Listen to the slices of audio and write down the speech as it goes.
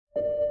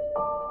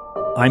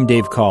I'm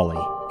Dave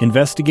Cawley,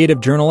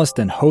 investigative journalist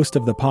and host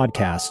of the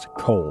podcast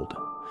Cold.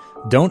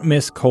 Don't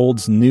miss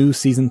Cold's new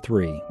Season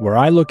 3, where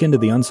I look into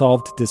the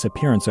unsolved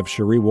disappearance of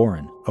Sheree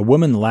Warren, a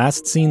woman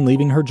last seen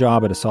leaving her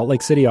job at a Salt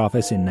Lake City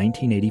office in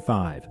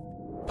 1985.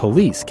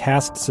 Police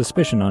cast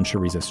suspicion on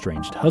Sheree's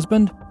estranged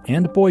husband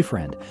and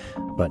boyfriend,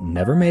 but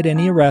never made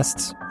any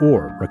arrests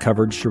or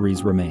recovered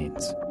Sheree's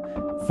remains.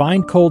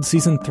 Find Cold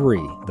Season 3,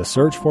 The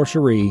Search for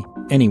Sheree,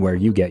 anywhere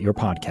you get your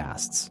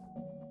podcasts.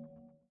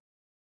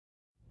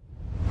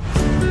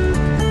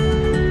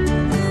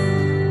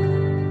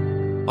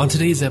 On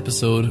today's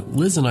episode,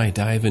 Liz and I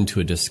dive into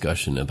a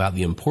discussion about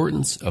the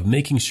importance of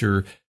making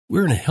sure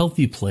we're in a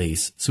healthy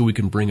place so we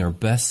can bring our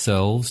best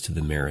selves to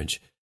the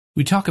marriage.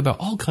 We talk about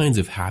all kinds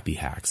of happy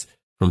hacks,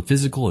 from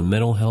physical and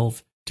mental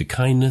health to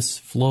kindness,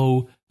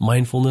 flow,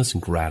 mindfulness,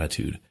 and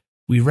gratitude.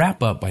 We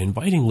wrap up by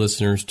inviting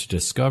listeners to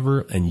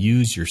discover and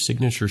use your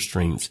signature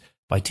strengths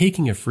by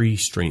taking a free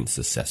strengths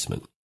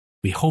assessment.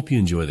 We hope you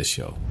enjoy the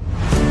show.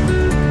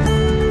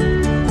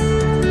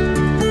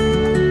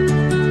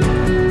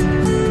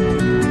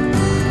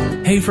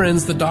 Hey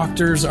friends, the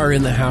doctors are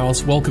in the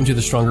house. Welcome to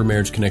the Stronger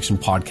Marriage Connection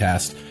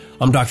podcast.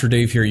 I'm Dr.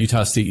 Dave here at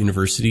Utah State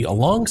University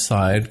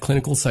alongside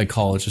clinical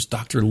psychologist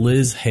Dr.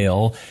 Liz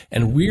Hale,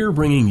 and we're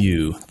bringing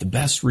you the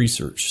best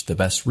research, the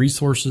best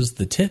resources,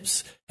 the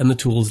tips, and the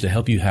tools to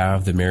help you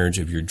have the marriage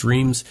of your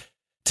dreams.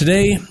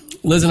 Today,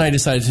 Liz and I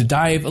decided to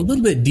dive a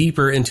little bit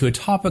deeper into a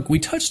topic we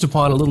touched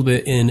upon a little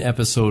bit in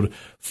episode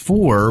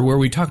 4, where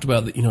we talked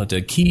about,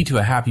 the key to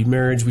a happy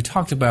marriage. We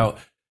talked about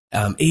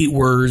 8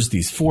 words,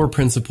 these 4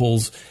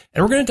 principles.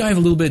 And we're going to dive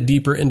a little bit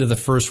deeper into the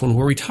first one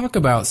where we talk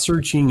about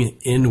searching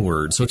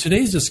inward. So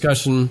today's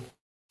discussion,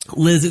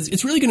 Liz,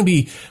 it's really going to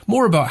be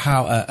more about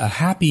how a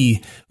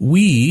happy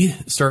we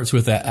starts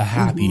with a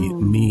happy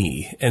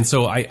me. And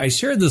so I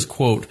shared this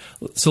quote.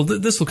 So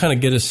this will kind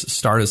of get us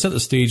started, set the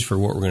stage for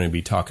what we're going to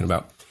be talking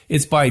about.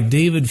 It's by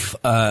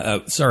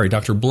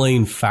Dr.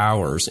 Blaine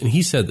Fowers. And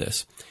he said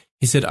this.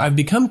 He said, "I've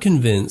become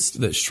convinced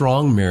that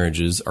strong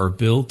marriages are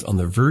built on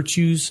the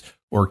virtues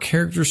or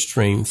character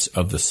strengths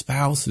of the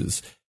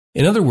spouses.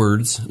 In other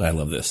words," and I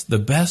love this, "the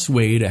best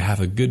way to have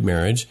a good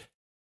marriage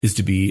is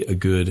to be a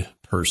good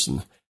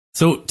person."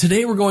 So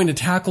today we're going to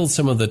tackle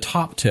some of the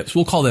top tips.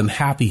 We'll call them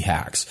happy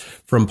hacks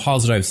from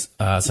positive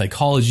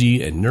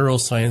psychology and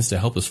neuroscience to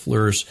help us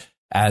flourish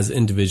as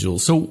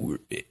individuals. So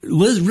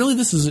Liz, really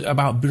this is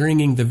about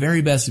bringing the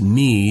very best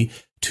me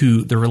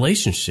to the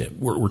relationship.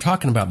 We're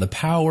talking about the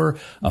power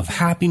of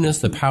happiness,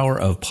 the power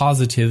of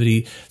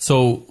positivity.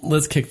 So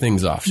let's kick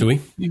things off, shall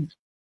we?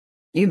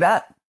 You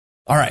bet.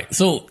 All right.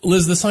 So,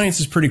 Liz, the science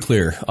is pretty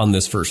clear on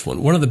this first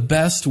one. One of the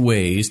best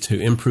ways to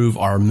improve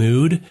our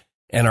mood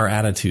and our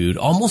attitude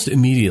almost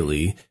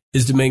immediately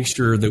is to make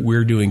sure that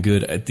we're doing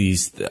good at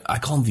these, I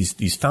call them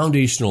these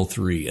foundational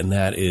 3, and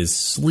that is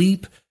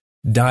sleep,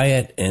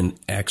 diet, and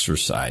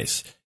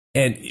exercise.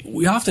 And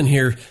we often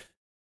hear,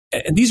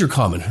 and these are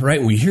common,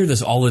 right? We hear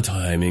this all the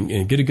time,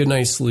 and get a good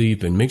night's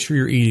sleep and make sure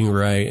you're eating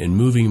right and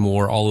moving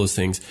more, all those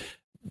things.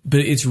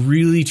 But it's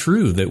really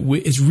true that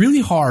it's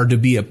really hard to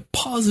be a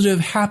positive,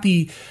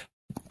 happy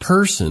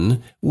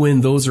person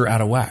when those are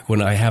out of whack.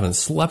 When I haven't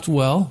slept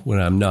well,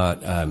 when I'm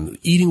not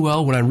eating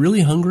well, when I'm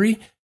really hungry,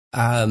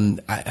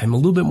 I'm a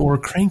little bit more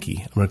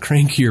cranky. I'm a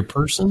crankier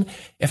person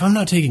if I'm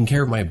not taking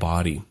care of my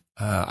body.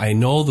 I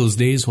know those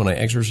days when I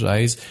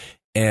exercise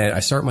and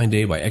I start my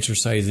day by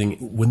exercising,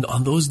 when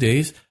on those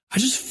days, I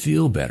just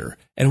feel better.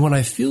 And when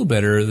I feel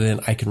better, then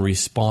I can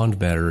respond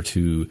better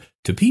to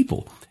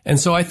people. And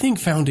so I think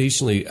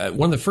foundationally,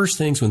 one of the first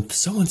things when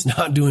someone's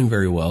not doing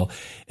very well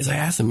is I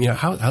ask them,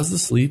 how's the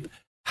sleep?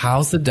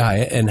 How's the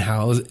diet? And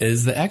how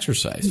is the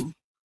exercise?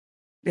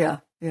 Yeah.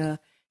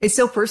 It's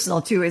so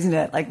personal too, isn't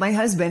it? Like my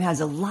husband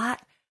has a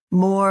lot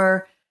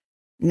more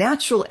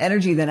natural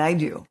energy than I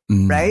do,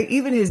 right?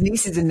 Even his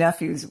nieces and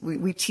nephews,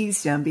 we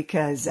teased him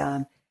because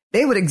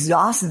they would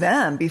exhaust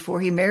them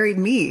before he married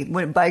me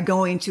by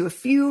going to a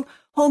few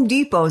Home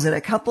Depots and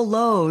a couple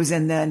Lowe's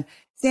and then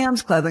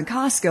Sam's Club and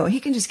Costco. He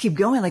can just keep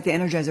going like the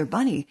Energizer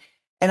Bunny.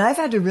 And I've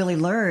had to really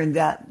learn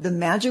that the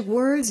magic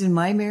words in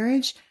my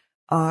marriage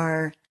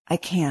are, I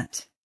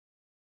can't.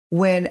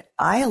 When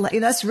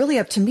that's really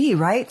up to me,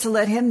 right? To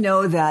let him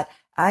know that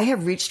I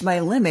have reached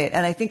my limit.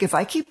 And I think if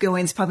I keep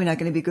going, it's probably not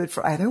going to be good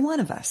for either one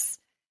of us.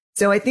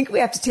 So I think we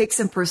have to take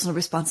some personal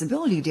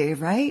responsibility,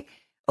 Dave, right?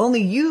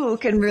 Only you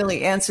can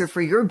really answer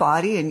for your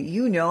body and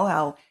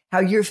how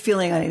you're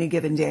feeling on any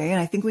given day.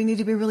 And I think we need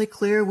to be really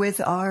clear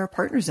with our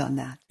partners on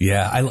that.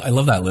 Yeah, I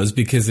love that, Liz,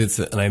 because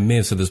and I may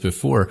have said this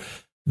before,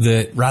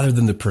 that rather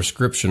than the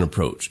prescription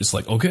approach, it's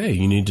like, okay,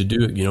 you need to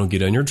do it,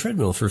 get on your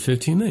treadmill for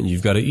 15 minutes.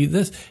 You've got to eat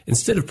this.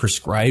 Instead of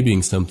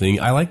prescribing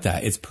something, I like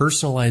that. It's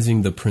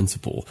personalizing the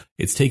principle.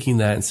 It's taking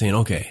that and saying,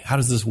 okay, how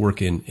does this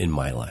work in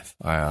my life?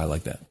 I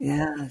like that.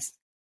 Yes.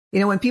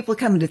 When people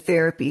come into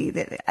therapy,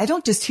 I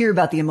don't just hear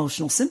about the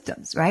emotional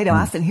symptoms, right? I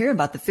often hear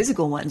about the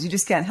physical ones. You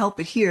just can't help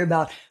but hear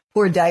about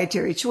poor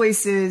dietary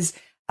choices,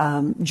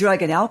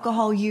 drug and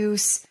alcohol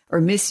use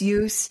or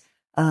misuse,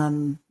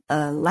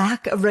 a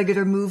lack of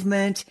regular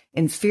movement,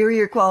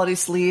 inferior quality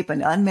sleep,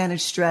 and unmanaged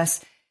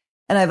stress.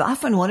 And I've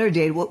often wondered,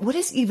 Dave, what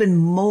is even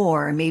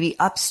more maybe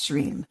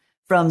upstream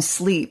from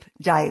sleep,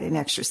 diet, and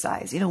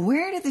exercise?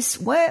 Where did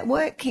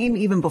what came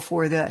even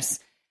before this?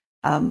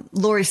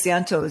 Laurie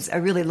Santos, I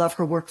really love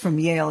her work from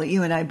Yale.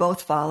 You and I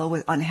both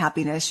follow on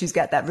happiness. She's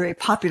got that very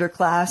popular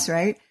class,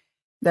 right?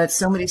 That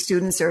so many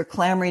students are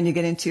clamoring to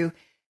get into.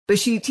 But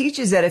she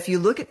teaches that if you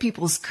look at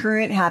people's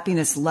current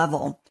happiness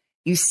level,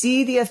 you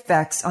see the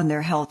effects on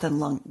their health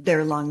and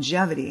their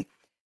longevity.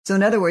 So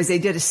in other words, they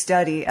did a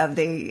study of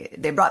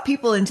they brought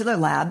people into their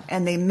lab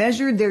and they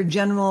measured their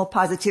general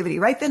positivity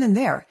right then and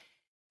there.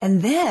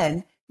 And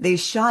then they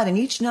shot in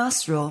each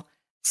nostril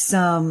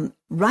some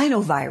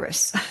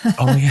rhinovirus,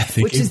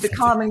 which is the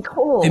common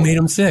cold. They made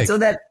them sick. So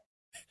that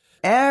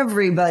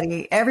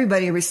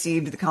everybody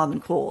received the common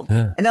cold.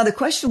 Yeah. And now the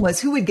question was,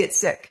 who would get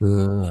sick?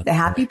 The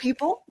happy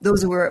people,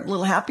 those who were a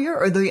little happier,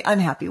 or the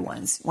unhappy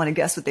ones? Want to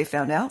guess what they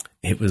found out?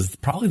 It was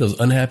probably those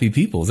unhappy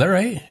people. Is that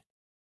right?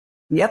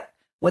 Yep.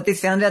 What they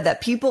found out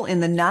that people in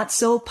the not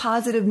so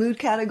positive mood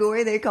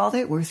category, they called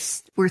it, were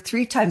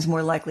 3 times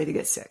more likely to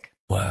get sick.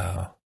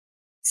 Wow.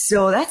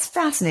 So that's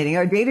fascinating.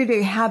 Our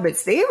day-to-day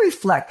habits, they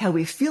reflect how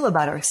we feel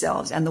about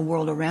ourselves and the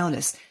world around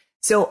us.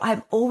 So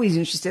I'm always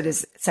interested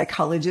as a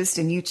psychologist,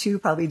 and you too,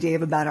 probably,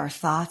 Dave, about our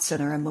thoughts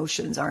and our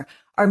emotions, our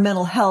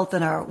mental health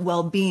and our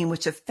well-being,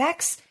 which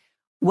affects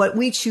what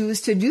we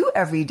choose to do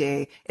every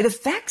day. It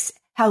affects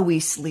how we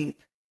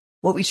sleep,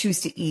 what we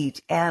choose to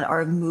eat, and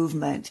our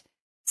movement.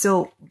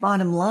 So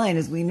bottom line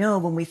is, we know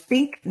when we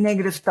think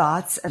negative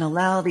thoughts and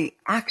allow the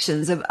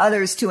actions of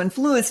others to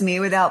influence me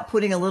without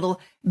putting a little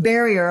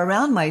barrier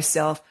around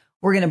myself,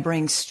 we're going to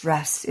bring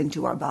stress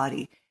into our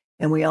body.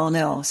 And we all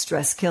know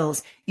stress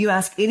kills. You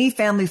ask any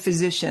family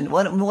physician,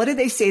 what do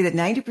they say that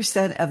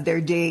 90% of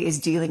their day is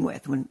dealing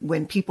with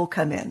when people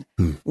come in?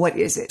 What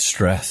is it?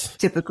 Stress.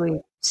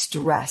 Typically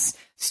stress.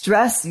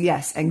 Stress,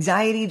 yes,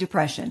 anxiety,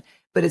 depression,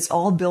 but it's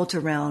all built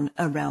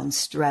around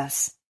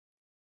stress.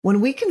 When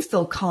we can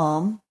feel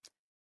calm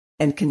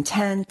and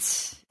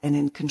content and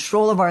in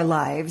control of our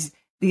lives,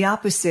 the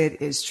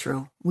opposite is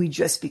true. We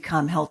just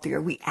become healthier.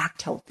 We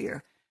act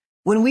healthier.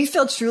 When we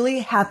feel truly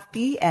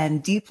happy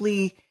and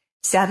deeply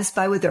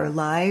satisfied with our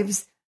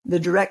lives, the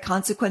direct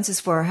consequences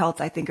for our health,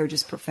 I think, are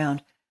just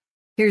profound.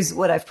 Here's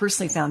what I've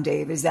personally found,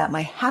 Dave, is that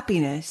my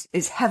happiness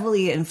is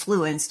heavily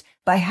influenced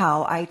by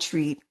how I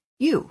treat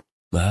you,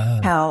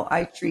 how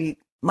I treat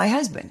my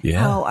husband,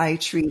 how I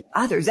treat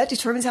others. That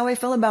determines how I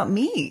feel about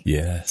me.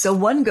 Yeah. So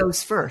one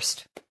goes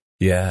first.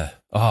 Yeah.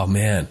 Oh,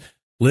 man.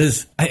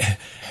 Liz,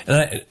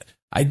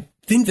 I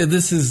think that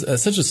this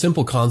is such a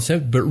simple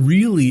concept, but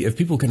really, if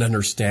people can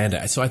understand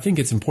it, so I think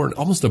it's important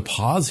almost to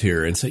pause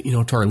here and say,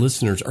 to our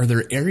listeners, are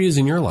there areas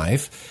in your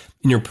life,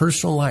 in your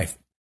personal life,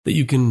 that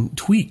you can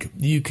tweak?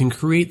 You can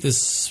create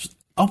this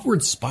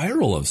upward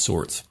spiral of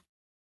sorts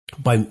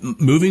by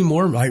moving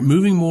more, right?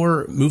 Moving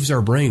more moves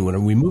our brain.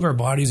 When we move our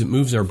bodies, it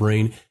moves our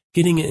brain,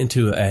 getting it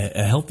into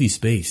a healthy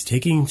space,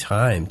 taking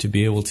time to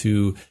be able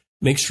to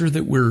make sure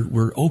that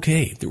we're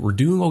okay, that we're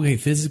doing okay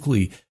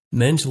physically,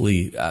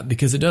 mentally,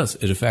 because it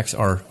affects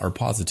our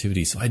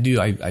positivity. So I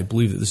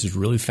believe that this is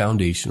really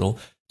foundational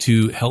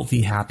to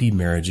healthy, happy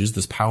marriages,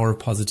 this power of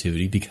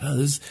positivity,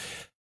 because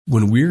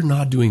when we're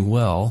not doing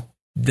well,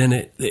 then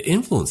it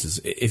influences.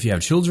 If you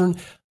have children,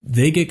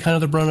 they get kind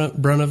of the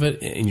brunt of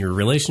it. In your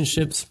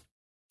relationships,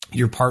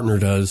 your partner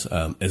does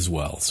as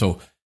well. So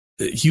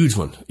huge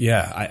one.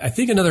 Yeah. I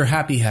think another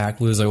happy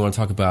hack, Liz, I want to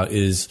talk about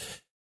is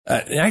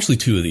actually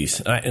 2 of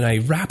these, and I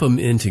wrap them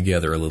in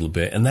together a little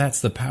bit, and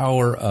that's the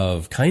power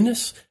of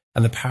kindness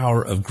and the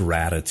power of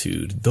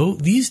gratitude. Though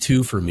these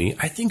 2 for me,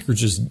 I think, are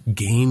just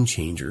game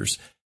changers.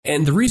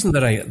 And the reason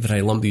that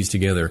I lump these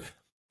together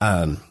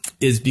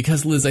is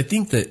because, Liz, I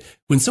think that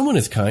when someone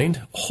is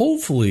kind,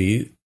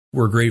 hopefully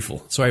we're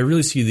grateful. So I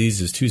really see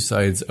these as 2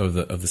 sides of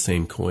the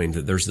same coin,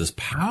 that there's this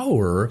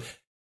power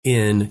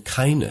in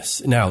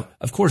kindness. Now,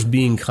 of course,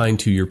 being kind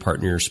to your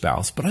partner, your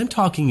spouse, but I'm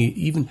talking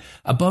even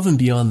above and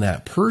beyond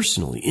that,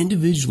 personally,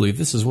 individually. If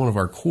this is one of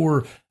our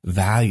core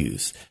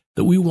values,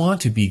 that we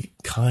want to be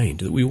kind,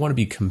 that we want to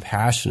be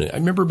compassionate. I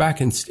remember back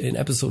in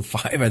episode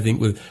 5, I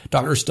think, with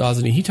Dr.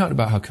 Stosny, he talked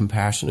about how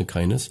compassion and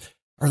kindness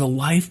are the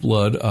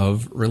lifeblood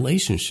of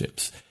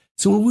relationships.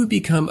 So when we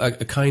become a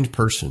kind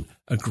person,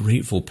 a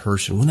grateful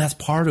person, when that's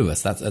part of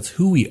us, that's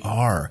who we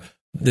are,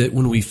 that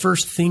when we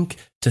first think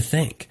to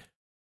thank,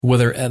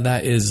 whether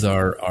that is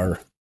our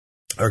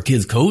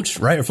kid's coach,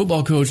 right? Our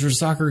football coach or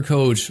soccer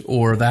coach,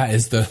 or that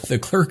is the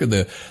clerk of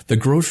the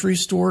grocery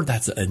store,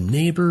 that's a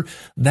neighbor,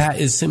 that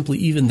is simply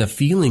even the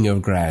feeling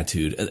of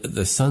gratitude.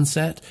 The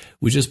sunset,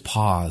 we just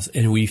pause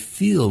and we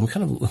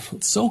kind of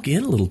soak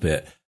in a little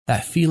bit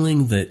that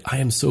feeling that I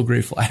am so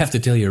grateful. I have to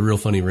tell you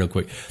real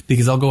quick,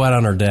 because I'll go out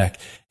on our deck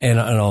and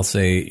I'll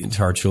say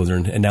to our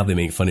children, and now they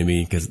make fun of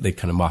me because they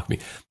kind of mock me,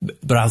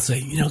 but I'll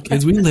say,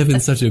 kids, we live in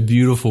such a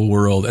beautiful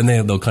world, and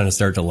they'll kind of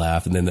start to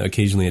laugh. And then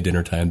occasionally at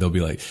dinner time,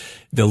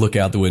 they'll look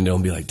out the window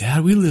and be like,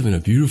 Dad, we live in a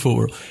beautiful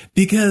world,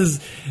 because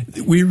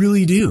we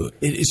really do.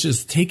 It's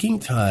just taking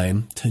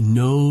time to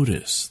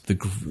notice the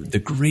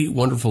great,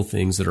 wonderful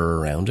things that are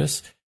around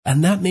us.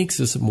 And that makes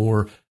us a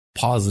more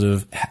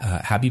positive,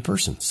 happy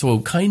person. So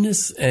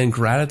kindness and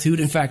gratitude.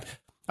 In fact,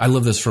 I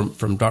love this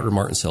from Dr.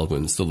 Martin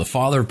Seligman. So the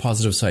father of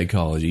positive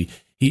psychology,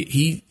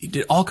 he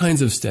did all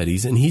kinds of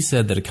studies, and he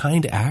said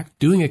that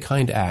doing a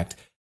kind act,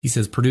 he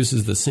says,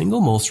 produces the single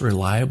most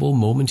reliable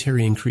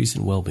momentary increase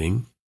in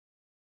well-being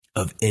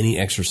of any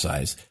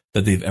exercise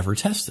that they've ever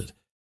tested.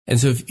 And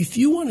so if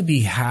you want to be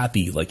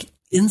happy, like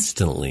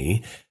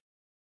instantly,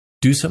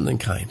 do something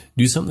kind,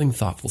 do something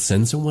thoughtful,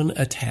 send someone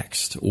a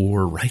text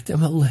or write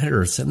them a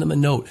letter, send them a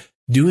note.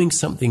 Doing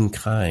something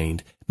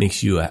kind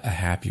makes you a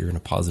happier and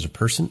a positive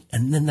person.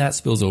 And then that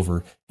spills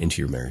over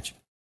into your marriage.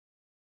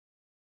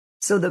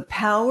 So the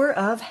power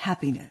of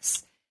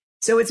happiness.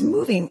 So it's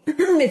moving,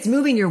 it's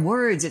moving your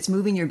words, it's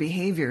moving your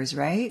behaviors,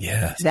 right?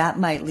 Yes. That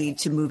might lead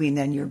to moving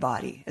then your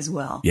body as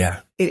well. Yeah.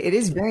 It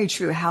is very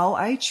true. How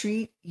I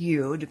treat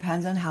you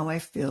depends on how I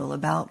feel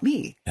about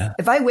me. Yeah.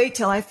 If I wait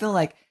till I feel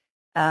like,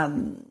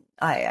 I'm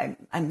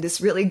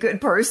this really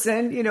good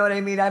person, you know what I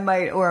mean? Am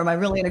I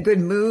really in a good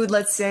mood?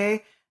 Let's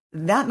say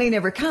that may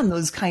never come,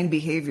 those kind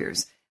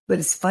behaviors, but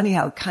it's funny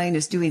how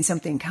kindness, doing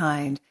something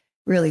kind,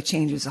 really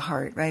changes the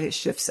heart, right? It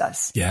shifts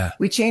us. Yeah.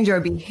 We change our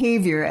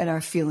behavior and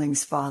our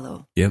feelings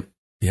follow. Yep,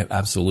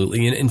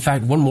 absolutely. And in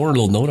fact, one more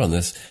little note on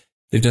this,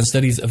 they've done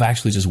studies of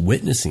actually just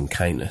witnessing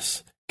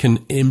kindness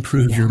can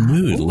improve your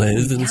mood,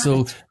 Liz. And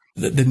so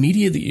the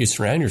media that you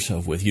surround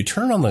yourself with, you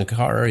turn on the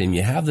car and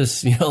you have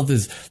this,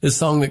 this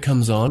song that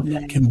comes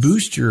on, can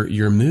boost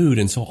your mood.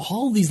 And so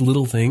all these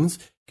little things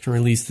can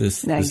release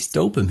this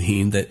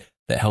dopamine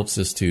that helps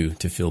us to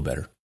feel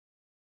better.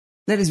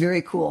 That is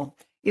very cool.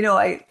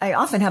 I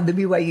often have the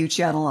BYU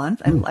channel on.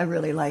 I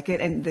really like it.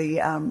 And the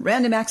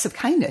Random Acts of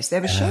Kindness, they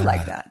have a show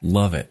like that.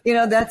 Love it.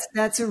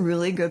 That's a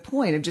really good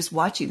point of just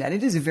watching that.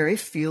 It is a very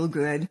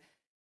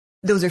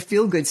those are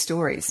feel good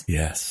stories.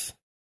 Yes.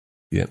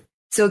 Yep.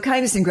 So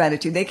kindness and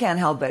gratitude, they can't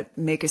help but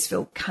make us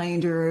feel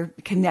kinder,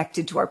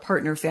 connected to our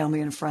partner, family,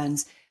 and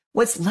friends.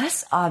 What's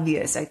less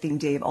obvious, I think,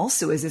 Dave,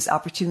 also is this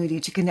opportunity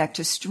to connect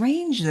to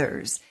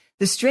strangers,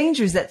 the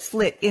strangers that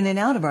flit in and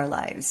out of our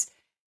lives.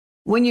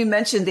 When you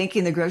mentioned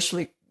thanking the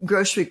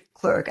grocery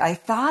clerk, I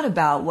thought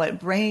about what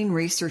brain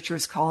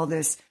researchers call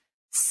this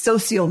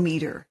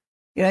sociometer.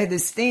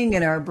 This thing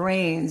in our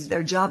brains,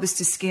 their job is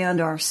to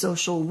scan our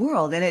social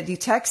world, and it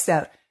detects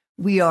that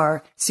we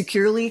are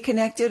securely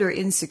connected or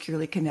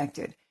insecurely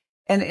connected.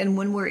 And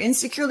when we're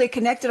insecurely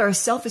connected, our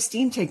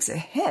self-esteem takes a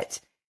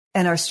hit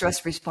and our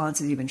stress response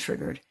is even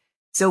triggered.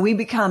 So we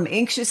become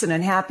anxious and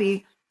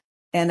unhappy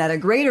and at a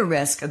greater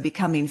risk of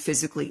becoming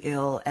physically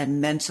ill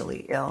and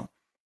mentally ill.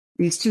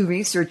 These two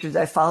researchers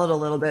I followed a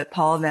little bit,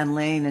 Paul Van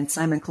Lane and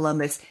Simon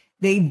Columbus,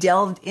 they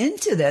delved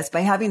into this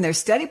by having their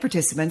study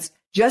participants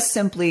just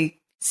simply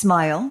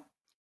smile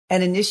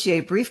and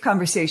initiate brief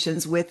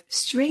conversations with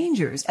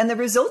strangers. And the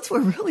results were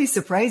really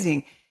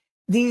surprising.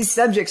 These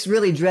subjects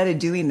really dreaded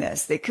doing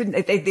this.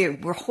 They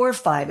were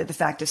horrified at the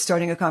fact of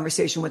starting a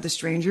conversation with a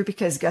stranger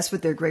because guess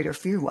what their greater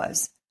fear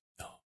was?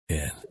 Oh,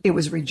 yeah. It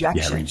was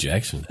rejection. Yeah,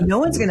 rejection. Absolutely. No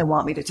one's going to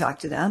want me to talk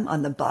to them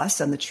on the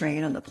bus, on the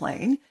train, on the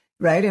plane,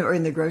 right? Or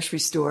in the grocery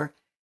store.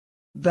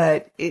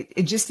 But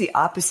it just the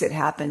opposite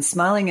happened.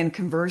 Smiling and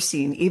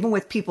conversing, even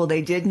with people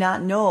they did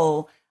not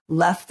know,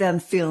 left them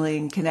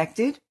feeling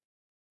connected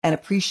and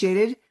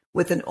appreciated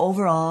with an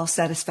overall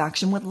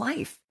satisfaction with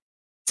life.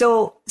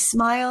 So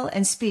smile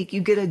and speak. You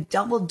get a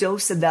double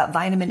dose of that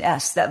vitamin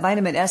S. That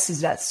vitamin S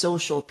is that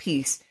social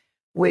piece,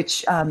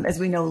 which, as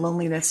we know,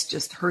 loneliness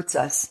just hurts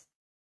us.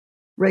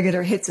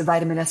 Regular hits of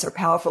vitamin S are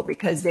powerful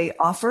because they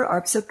offer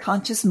our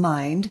subconscious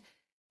mind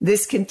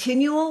this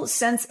continual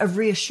sense of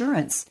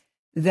reassurance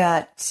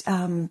that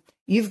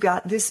you've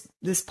got this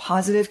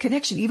positive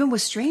connection. Even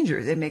with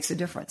strangers, it makes a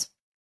difference.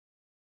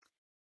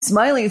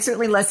 Smiling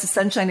certainly lets the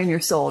sunshine in your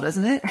soul,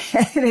 doesn't it?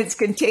 And it's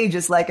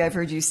contagious, like I've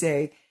heard you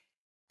say.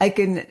 I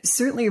can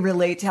certainly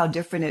relate to how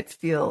different it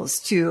feels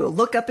to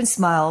look up and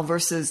smile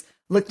versus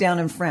look down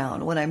and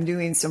frown when I'm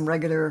doing some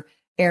regular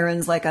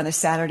errands, like on a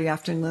Saturday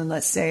afternoon,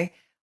 let's say.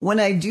 When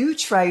I do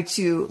try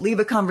to leave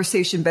a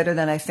conversation better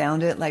than I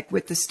found it, like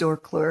with the store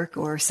clerk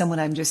or someone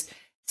I'm just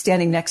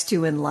standing next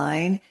to in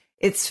line,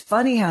 it's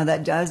funny how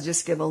that does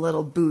just give a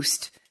little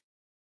boost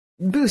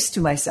to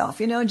myself,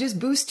 just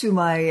boost to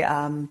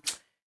my,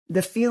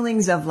 the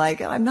feelings of like,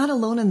 I'm not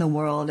alone in the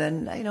world.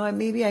 And,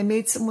 maybe I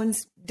made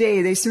someone's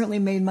day. They certainly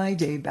made my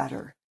day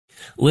better.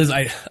 Liz,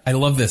 I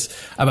love this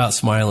about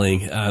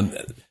smiling.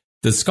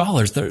 The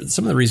scholars,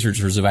 some of the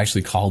researchers have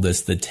actually called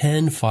this the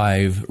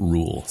 10-5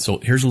 rule. So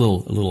here's a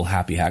little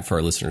happy hack for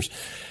our listeners.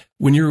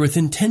 When you're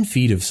within 10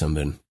 feet of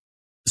someone,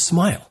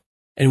 smile.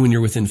 And when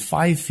you're within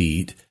 5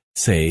 feet,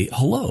 say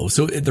hello.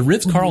 So at the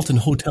Ritz-Carlton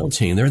hotel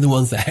chain, they're the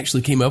ones that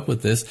actually came up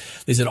with this.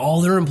 They said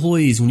all their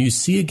employees, when you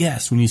see a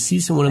guest, when you see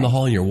someone in the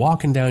hall and you're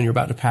walking down, you're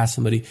about to pass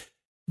somebody,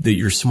 that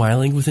you're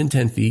smiling within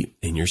 10 feet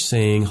and you're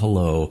saying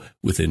hello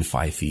within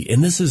 5 feet.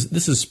 And this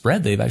is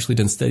spread. They've actually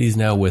done studies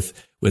now with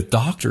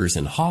doctors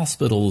and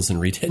hospitals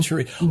and retention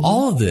rate.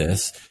 All of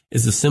this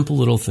is a simple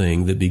little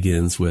thing that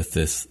begins with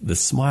this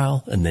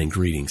smile and then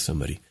greeting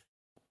somebody.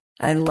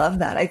 I love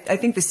that. I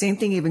think the same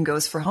thing even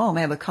goes for home.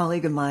 I have a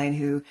colleague of mine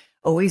who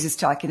always is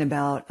talking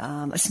about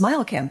a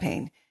smile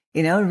campaign,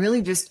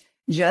 really just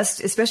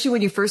especially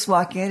when you first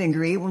walk in and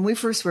greet. When we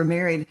first were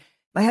married,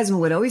 my husband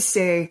would always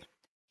say,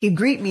 he'd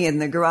greet me in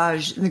the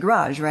garage,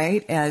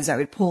 right? As I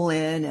would pull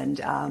in,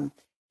 and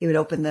he would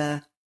open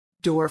the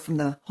door from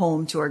the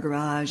home to our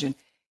garage, and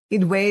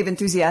he'd wave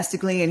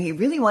enthusiastically, and he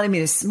really wanted me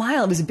to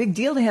smile. It was a big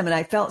deal to him.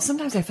 And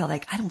sometimes I felt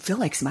like I don't feel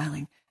like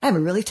smiling. I have a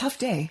really tough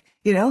day,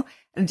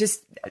 and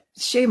just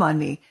shame on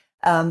me.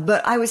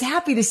 But I was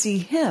happy to see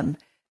him.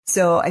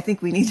 So I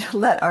think we need to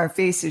let our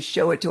faces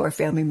show it to our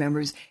family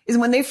members, is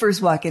when they first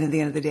walk in at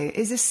the end of the day,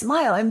 is a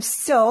smile. I'm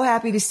so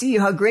happy to see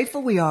you. How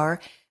grateful we are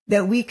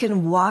that we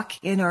can walk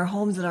in our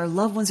homes and our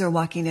loved ones are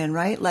walking in,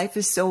 right? Life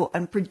is so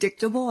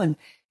unpredictable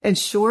and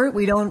short.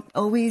 We don't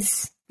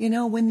always,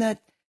 when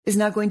that is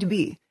not going to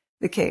be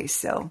the case.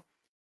 So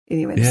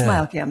anyway, the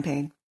Smile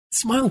campaign.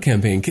 Smile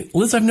campaign.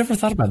 Liz, I've never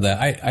thought about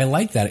that. I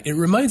like that. It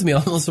reminds me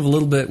almost of a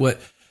little bit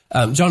what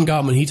John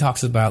Gottman, he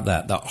talks about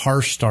that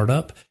harsh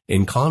startup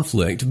and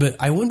conflict. But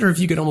I wonder if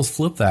you could almost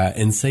flip that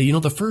and say,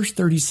 the first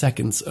 30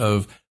 seconds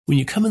of when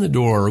you come in the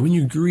door, or when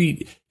you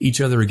greet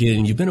each other again,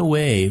 and you've been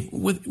away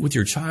with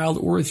your child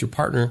or with your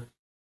partner,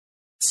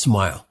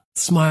 smile,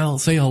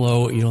 say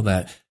hello,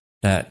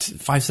 that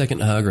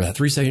 5-second hug or that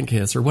 3-second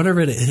kiss or whatever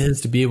it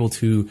is to be able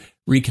to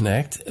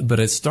reconnect. But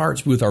it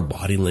starts with our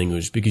body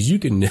language, because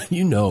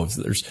if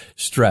there's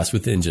stress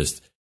within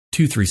just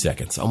 2-3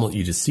 seconds. Almost,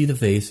 you just see the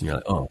face and you're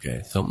like, oh,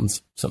 okay,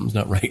 something's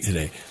not right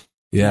today.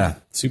 Yeah,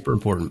 super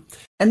important.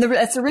 And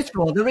that's the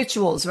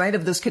rituals, right,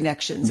 of those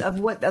connections,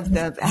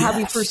 how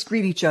we first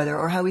greet each other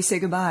or how we say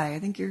goodbye. I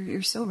think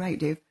you're so right,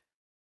 Dave.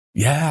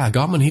 Yeah,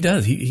 Gottman, he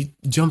does. He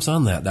jumps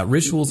on that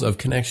rituals of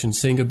connection,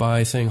 saying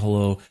goodbye, saying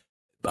hello.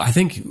 I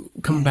think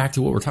coming back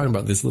to what we're talking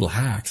about, this little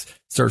hacks,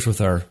 starts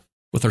with our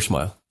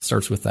smile.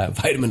 Starts with that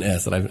vitamin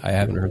S that I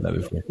haven't heard that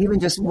before.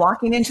 Even just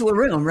walking into a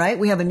room, right?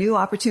 We have a new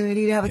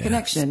opportunity to have a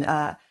connection,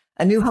 a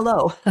new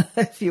hello,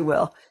 if you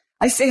will.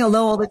 I say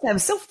hello all the time.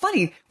 It's so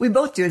funny. We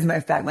both do, as a matter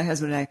of fact, my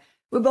husband and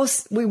I,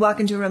 we walk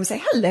into a room and say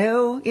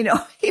hello,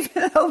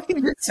 even though we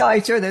just saw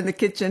each other in the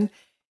kitchen.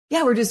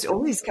 Yeah, we're just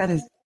always kind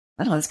of,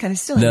 I don't know, it's kind of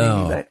silly,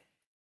 maybe, but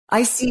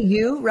I see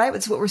you, right?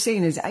 That's what we're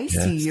saying is I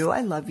see you.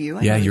 I love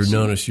you. You're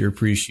noticed. You're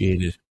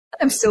appreciated.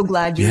 I'm so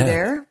glad you're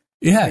there.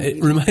 Yeah,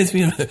 it reminds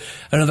me of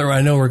another.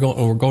 I know we're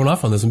going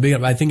off on this one,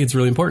 but I think it's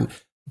really important.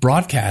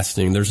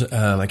 Broadcasting. There's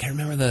I can't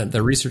remember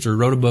the researcher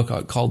wrote a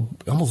book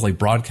called almost like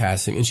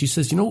Broadcasting, and she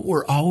says,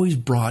 we're always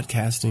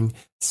broadcasting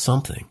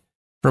something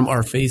from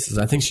our faces.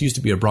 I think she used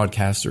to be a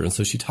broadcaster, and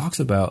so she talks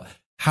about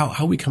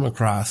how we come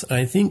across, and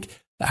I think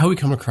how we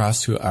come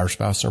across to our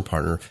spouse or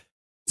partner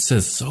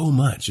says so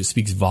much. It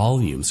speaks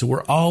volumes. So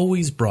we're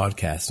always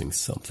broadcasting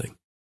something.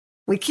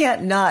 We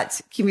can't not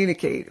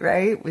communicate,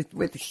 right?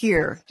 With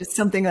here, just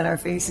something on our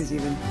faces,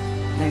 even.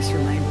 Nice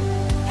reminder.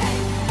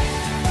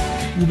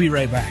 We'll be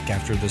right back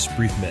after this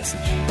brief message.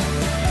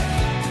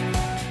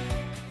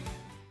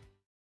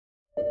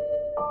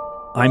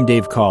 I'm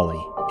Dave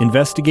Cawley,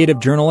 investigative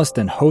journalist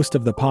and host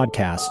of the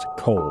podcast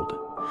Cold.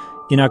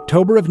 In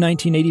October of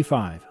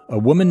 1985, a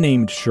woman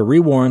named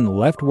Sheree Warren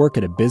left work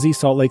at a busy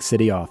Salt Lake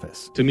City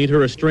office to meet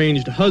her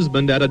estranged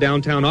husband at a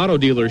downtown auto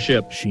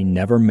dealership. She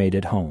never made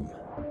it home.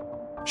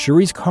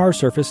 Sheree's car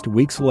surfaced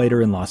weeks later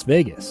in Las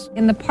Vegas.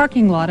 In the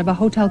parking lot of a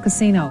hotel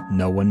casino.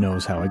 No one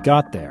knows how it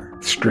got there.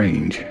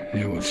 Strange.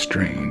 It was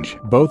strange.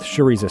 Both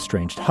Sheree's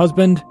estranged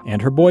husband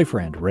and her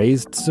boyfriend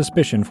raised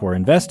suspicion for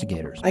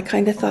investigators. I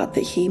kind of thought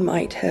that he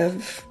might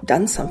have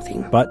done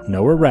something. But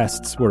no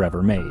arrests were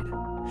ever made.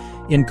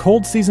 In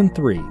Cold Season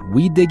 3,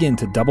 we dig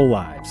into double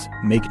lives,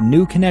 make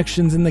new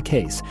connections in the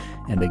case,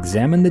 and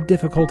examine the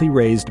difficulty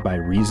raised by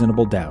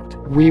reasonable doubt.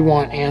 We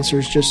want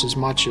answers just as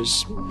much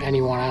as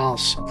anyone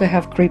else. They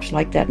have creeps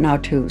like that now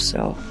too,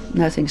 so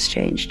nothing's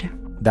changed.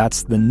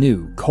 That's the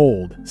new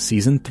Cold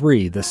Season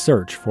 3, The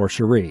Search for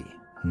Sheree,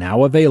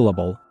 now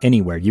available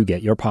anywhere you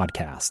get your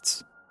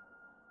podcasts.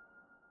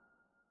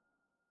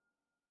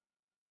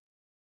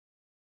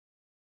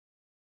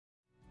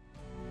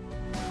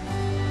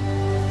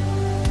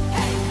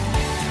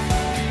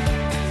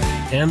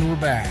 And we're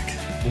back.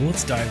 Well,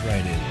 let's dive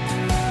right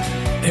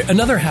in.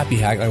 Another happy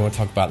hack I want to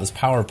talk about, this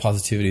power of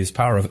positivity, this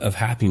power of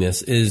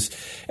happiness, is,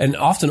 and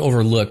often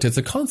overlooked, it's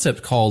a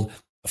concept called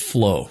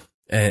flow.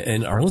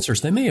 And our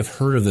listeners, they may have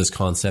heard of this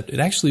concept. It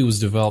actually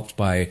was developed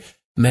by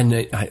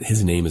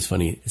his name is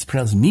funny. It's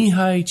pronounced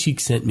Mihai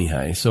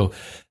Csikszentmihalyi. So,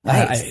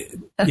 nice.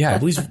 I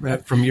believe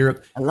from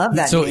Europe. I love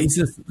that So name.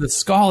 he's the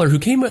scholar who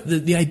came up,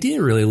 the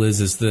idea really, Liz,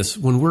 is this: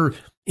 when we're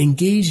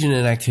engage in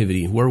an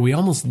activity where we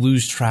almost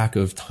lose track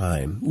of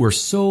time. We're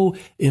so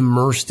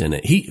immersed in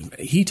it.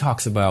 He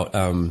talks about,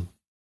 I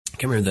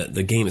can't remember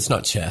the game. It's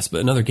not chess, but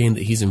another game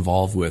that he's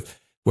involved with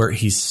where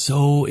he's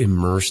so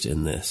immersed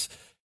in this,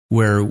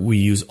 where we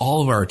use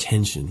all of our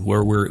attention,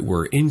 where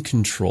we're in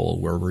control,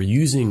 where we're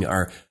using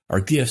our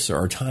gifts or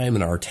our time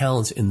and our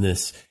talents in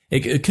this.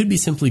 It could be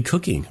simply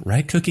cooking,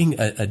 right? Cooking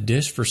a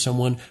dish for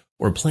someone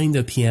or playing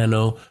the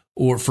piano.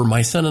 Or for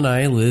my son and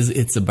I, Liz,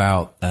 it's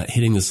about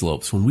hitting the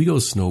slopes. When we go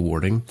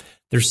snowboarding,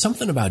 there's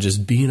something about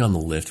just being on the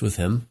lift with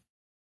him.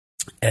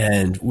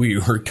 And we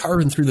are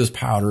carving through this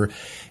powder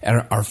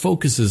and our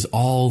focus is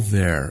all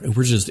there.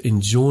 We're just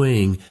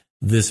enjoying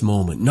this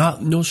moment.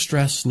 No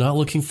stress, not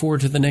looking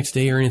forward to the next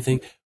day or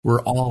anything.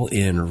 We're all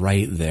in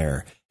right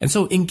there. And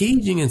so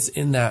engaging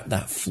in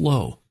that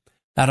flow,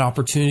 that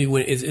opportunity,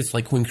 when it's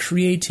like when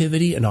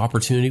creativity and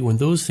opportunity, when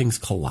those things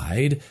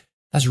collide,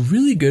 that's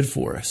really good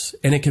for us.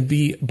 And it can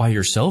be by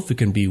yourself. It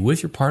can be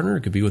with your partner.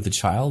 It could be with a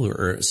child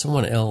or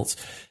someone else.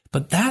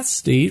 But that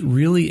state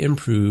really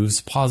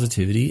improves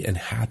positivity and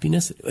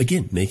happiness.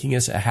 Again, making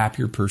us a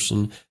happier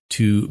person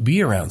to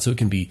be around. So it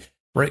can be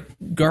right,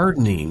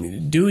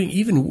 gardening, doing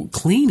even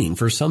cleaning.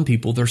 For some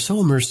people, they're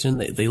so immersed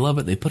in it, they love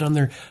it. They put on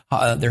their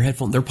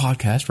headphones, their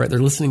podcast, right? They're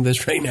listening to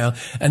this right now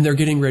and they're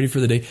getting ready for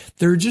the day.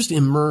 They're just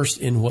immersed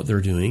in what they're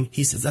doing.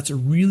 He says that's a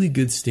really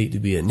good state to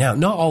be in. Now,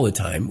 not all the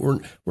time. We're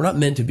not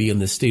meant to be in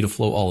this state of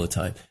flow all the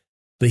time.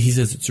 But he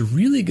says it's a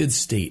really good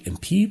state, and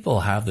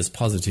people have this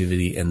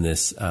positivity and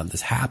this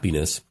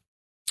happiness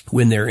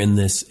when they're in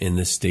this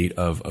state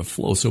of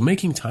flow. So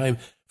making time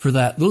for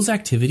those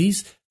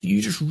activities that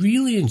you just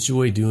really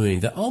enjoy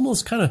doing, that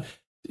almost kind of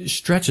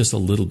stretch us a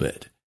little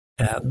bit.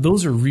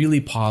 Those are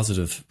really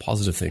positive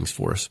things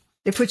for us.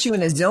 They put you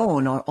in a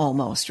zone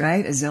almost,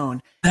 right? A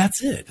zone.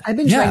 That's it. I've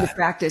been trying to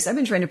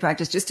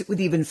practice just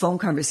with even phone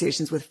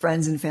conversations with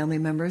friends and family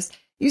members.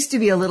 Used to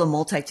be a little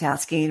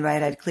multitasking,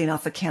 right? I'd clean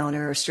off a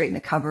counter or straighten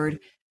a cupboard.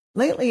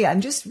 Lately,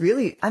 I'm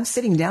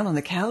sitting down on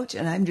the couch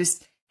and I'm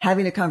just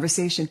having a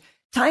conversation.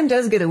 Time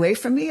does get away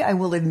from me, I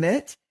will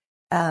admit.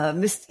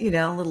 Missed, a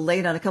little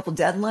late on a couple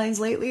deadlines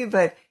lately,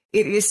 but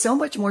it is so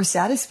much more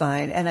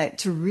satisfying. And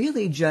to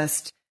really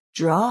just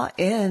draw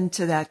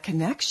into that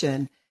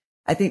connection,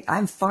 I think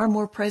I'm far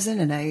more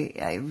present and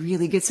I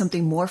really get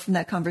something more from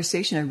that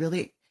conversation. I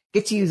really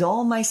get to use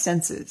all my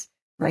senses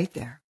right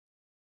there.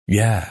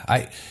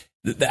 Yeah.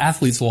 The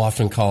athletes will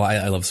often call,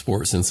 I love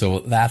sports, and so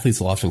the athletes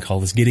will often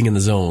call this getting in the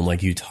zone,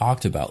 like you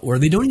talked about, where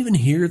they don't even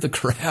hear the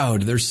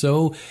crowd. They're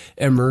so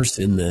immersed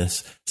in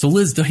this. So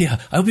Liz, I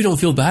hope you don't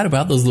feel bad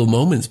about those little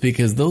moments,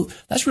 because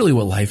that's really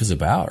what life is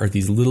about, are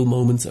these little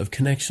moments of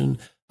connection,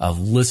 of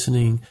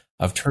listening,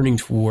 of turning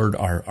toward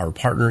our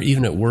partner.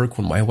 Even at work,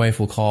 when my wife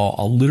will call,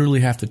 I'll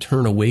literally have to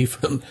turn away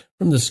from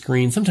the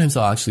screen. Sometimes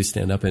I'll actually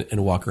stand up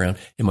and walk around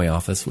in my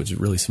office, which is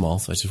really small,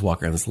 so I just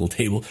walk around this little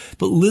table,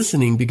 but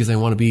listening because I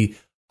want to be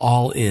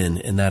all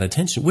in that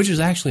attention, which is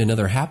actually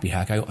another happy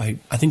hack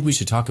I think we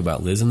should talk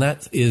about, Liz, and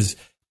that is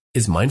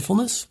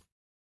mindfulness.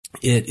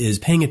 It is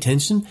paying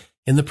attention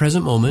in the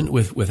present moment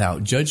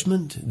without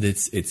judgment.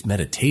 It's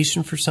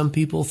meditation for some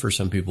people. For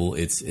some people,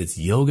 it's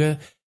yoga.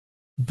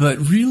 But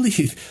really,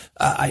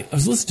 I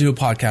was listening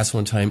to a podcast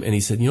one time, and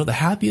he said, the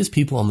happiest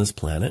people on this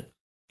planet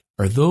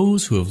are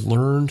those who have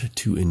learned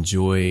to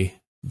enjoy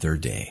their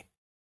day,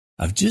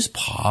 of just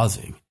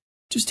pausing.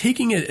 Just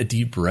taking a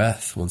deep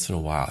breath once in a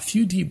while. A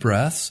few deep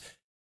breaths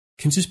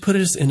can just put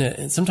us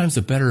in sometimes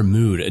a better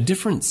mood, a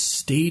different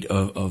state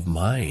of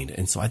mind.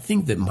 And so I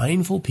think that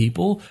mindful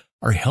people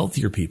are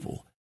healthier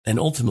people, and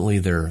ultimately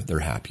they're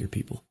happier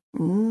people.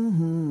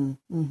 Mm-hmm.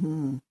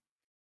 Mm-hmm.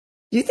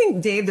 Do you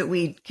think, Dave, that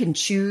we can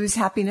choose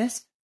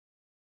happiness?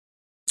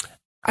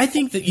 I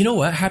think that,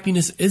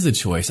 happiness is a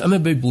choice. I'm a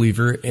big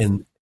believer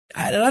in.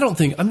 I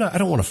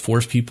don't want to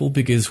force people,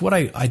 because what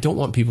I don't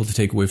want people to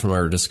take away from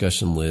our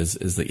discussion, Liz,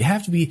 is that you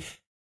have to be,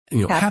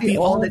 happy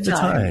all the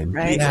time.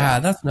 Right? Yeah,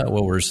 that's not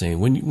what we're saying.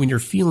 When you're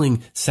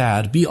feeling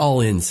sad, be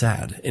all in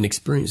sad and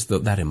experience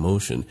that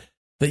emotion.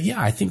 But yeah,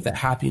 I think that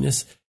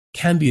happiness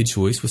can be a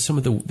choice with some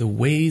of the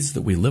ways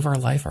that we live our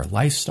life, our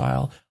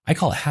lifestyle. I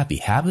call it happy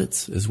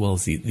habits, as well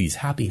as these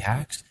happy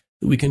hacks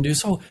that we can do.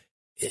 So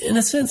in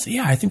a sense,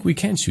 yeah, I think we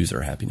can choose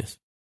our happiness.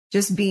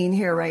 Just being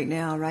here right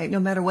now, right? No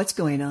matter what's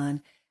going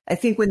on. I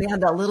think when they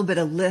have that little bit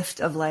of lift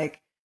of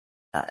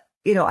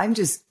I'm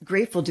just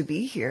grateful to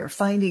be here.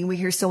 We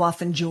hear so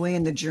often joy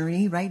in the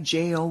journey, right?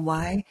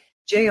 Joy.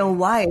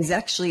 Joy is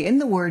actually in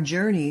the word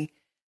journey.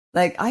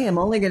 Like, I am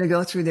only going to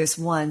go through this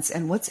once.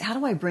 And how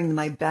do I bring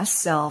my best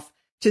self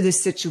to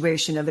this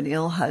situation of an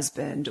ill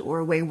husband or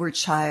a wayward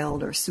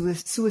child or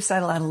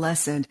suicidal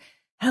adolescent?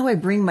 How do I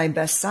bring my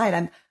best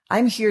side?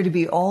 I'm here to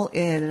be all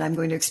in, and I'm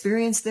going to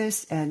experience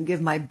this and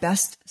give my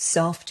best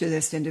self to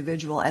this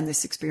individual and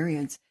this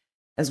experience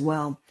as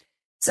well.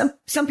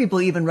 Some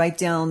people even write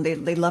down,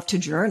 they love to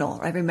journal.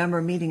 I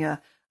remember meeting a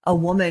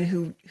woman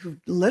who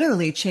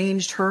literally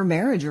changed her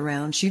marriage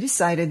around. She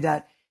decided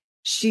that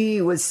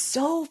she was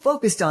so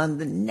focused on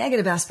the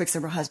negative aspects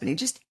of her husband. He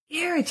just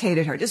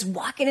irritated her. Just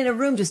walking in a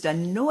room just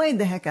annoyed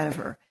the heck out of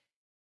her.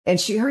 And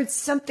she heard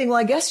something. Well,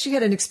 I guess she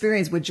had an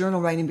experience with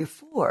journal writing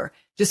before.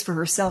 Just for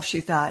herself,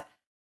 she thought,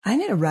 I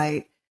need to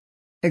write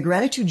a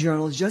gratitude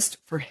journal just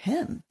for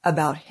him,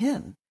 about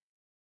him.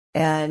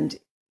 And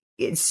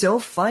it's so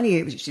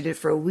funny. She did it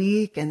for a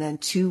week and then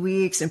 2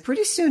 weeks. And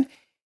pretty soon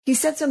he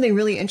said something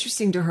really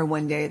interesting to her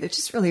one day that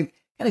just really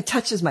kind of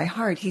touches my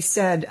heart. He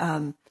said,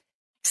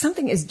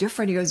 something is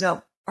different. He goes,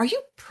 oh, are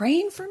you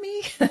praying for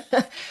me?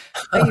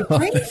 Are you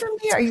praying for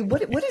me?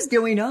 What is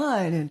going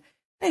on? And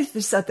I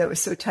just thought that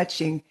was so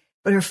touching.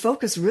 But her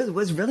focus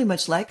was really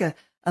much like a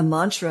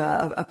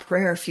mantra, a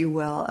prayer, if you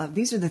will.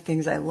 These are the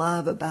things I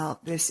love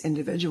about this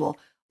individual.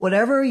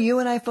 Whatever you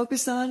and I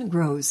focus on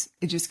grows.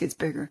 It just gets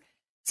bigger.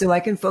 So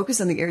I can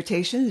focus on the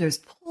irritations. There's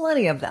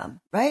plenty of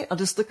them, right? I'll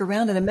just look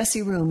around in a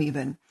messy room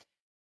even.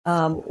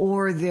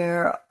 Or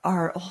there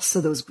are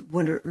also those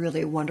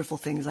really wonderful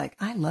things like,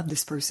 I love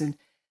this person.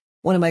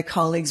 One of my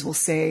colleagues will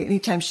say,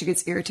 anytime she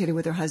gets irritated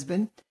with her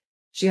husband,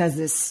 she has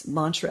this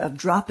mantra of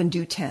drop and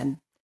do 10,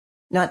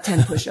 not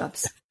 10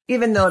 push-ups,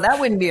 even though that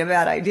wouldn't be a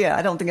bad idea.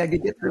 I don't think I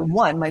could get through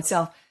one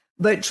myself,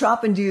 but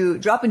drop and do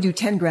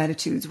 10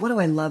 gratitudes. What do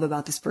I love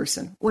about this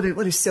person? What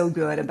is so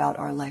good about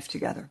our life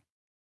together?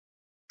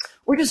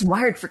 We're just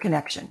wired for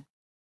connection.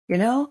 You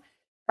know,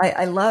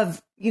 I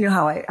love,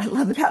 how I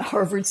love that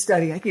Harvard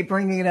study. I keep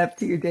bringing it up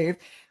to you, Dave,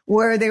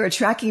 where they were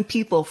tracking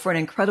people for an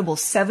incredible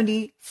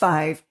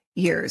 75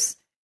 years,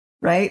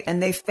 right?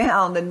 And they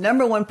found the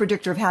number one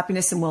predictor of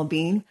happiness and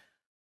well-being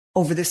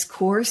over this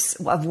course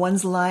of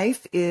one's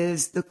life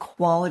is the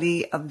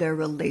quality of their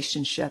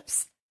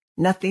relationships.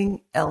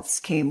 Nothing else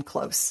came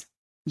close,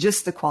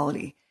 just the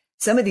quality.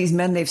 Some of these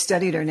men they've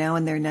studied are now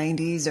in their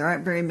 90s. There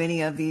aren't very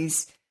many of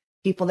these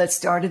people that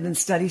started in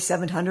study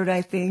 700,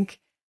 I think.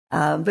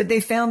 But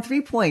they found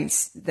 3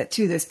 points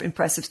to this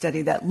impressive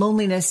study that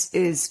loneliness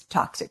is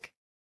toxic.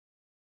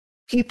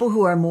 People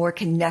who are more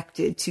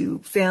connected to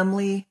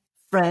family,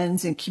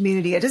 friends, and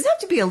community. It doesn't have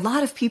to be a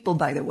lot of people,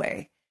 by the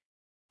way,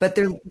 but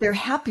they're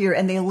happier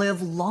and they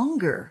live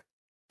longer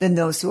than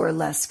those who are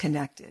less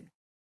connected.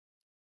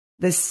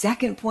 The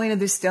second point of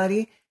this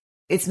study,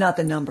 it's not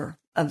the number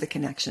of the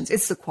connections.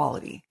 It's the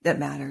quality that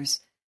matters.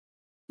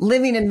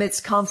 Living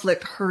amidst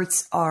conflict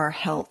hurts our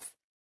health.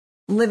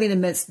 Living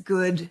amidst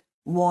good,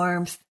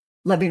 warmth,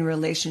 loving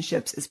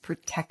relationships is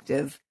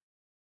protective.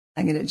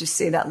 I'm going to just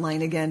say that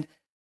line again.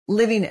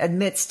 Living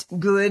amidst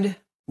good,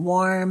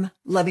 warm,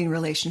 loving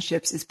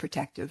relationships is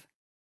protective.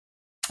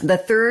 The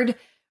third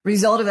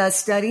result of that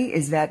study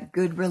is that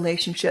good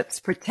relationships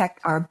protect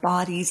our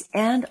bodies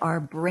and our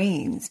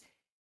brains.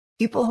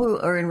 People who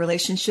are in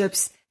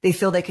relationships they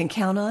feel they can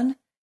count on,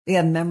 they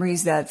have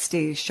memories that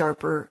stay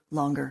sharper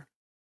longer.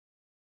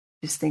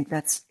 Just think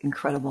that's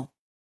incredible.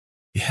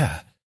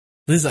 Yeah.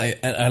 Liz,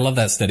 I love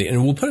that study.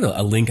 And we'll put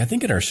a link, I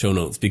think, in our show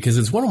notes because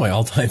it's one of my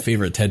all-time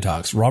favorite TED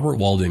Talks. Robert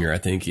Waldinger, I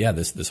think,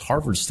 this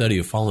Harvard study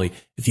of following.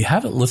 If you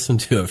haven't listened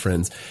to it,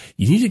 friends,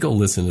 you need to go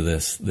listen to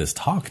this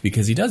talk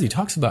because he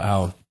talks about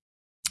how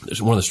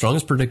there's one of the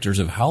strongest predictors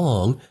of how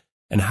long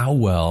and how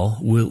well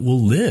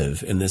we'll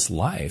live in this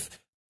life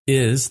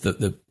is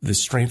the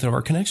strength of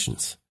our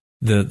connections.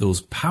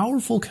 Those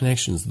powerful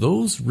connections,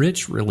 those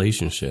rich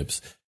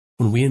relationships.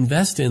 When we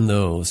invest in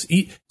those,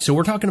 so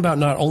we're talking about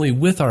not only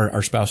with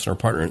our spouse and our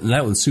partner, and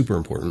that one's super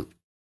important,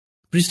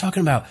 but he's talking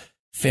about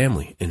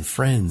family and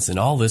friends and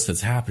all this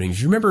that's happening.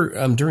 You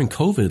remember during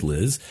COVID,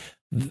 Liz,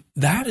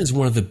 that is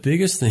one of the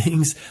biggest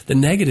things, the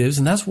negatives,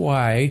 and that's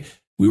why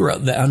we were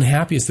the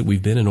unhappiest that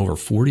we've been in over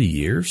 40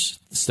 years,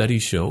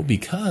 studies show,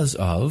 because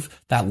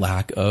of that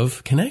lack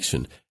of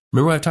connection.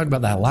 Remember when I talked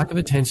about that lack of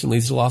attention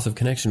leads to loss of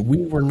connection?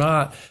 We were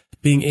not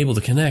being able to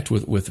connect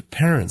with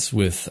parents,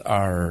 with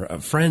our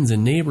friends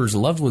and neighbors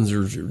and loved ones,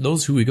 or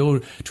those who we go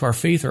to our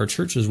faith or our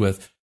churches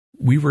with.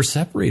 We were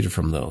separated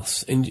from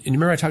those. And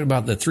remember I talked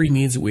about the 3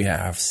 needs that we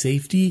have: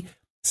 safety,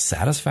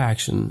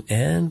 satisfaction,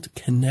 and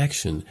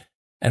connection.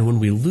 And when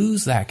we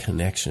lose that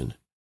connection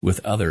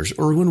with others,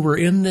 or when we're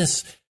in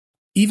this,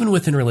 even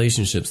within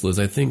relationships, Liz,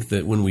 I think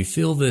that when we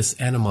feel this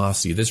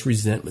animosity, this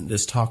resentment,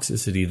 this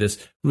toxicity,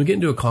 when we get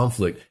into a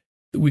conflict,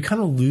 we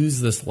kind of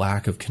lose this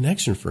lack of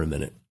connection for a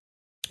minute.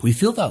 We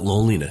feel that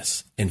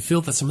loneliness and feel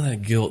that some of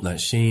that guilt and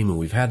that shame, and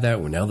we've had that.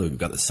 Now that we've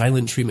got the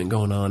silent treatment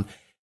going on,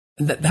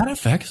 and that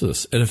affects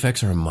us. It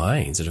affects our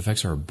minds. It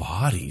affects our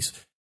bodies.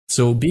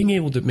 So being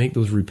able to make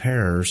those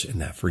repairs and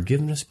that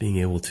forgiveness, being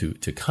able to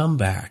come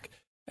back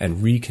and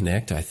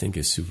reconnect, I think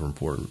is super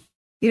important.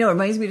 It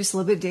reminds me just a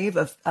little bit, Dave,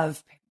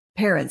 of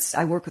parents.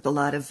 I work with a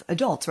lot of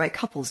adults, right?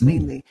 Couples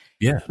mainly.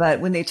 Yeah. But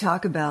when they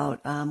talk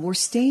about we're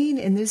staying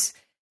in this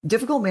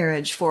difficult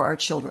marriage for our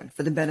children,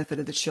 for the benefit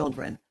of the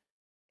children.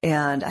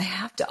 And I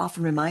have to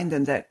often remind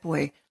them that,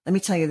 boy, let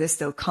me tell you this,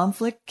 though,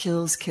 conflict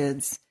kills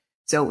kids.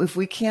 So if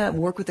we can't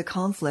work with the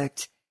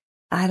conflict,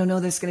 I don't know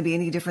that's going to be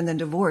any different than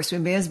divorce. We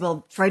may as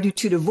well try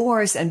to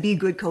divorce and be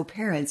good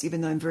co-parents,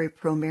 even though I'm very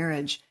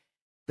pro-marriage.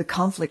 The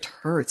conflict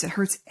hurts. It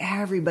hurts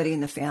everybody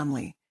in the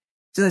family.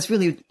 So that's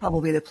really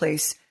probably the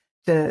place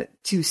to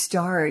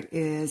start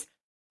is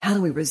how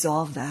do we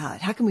resolve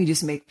that? How can we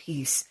just make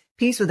peace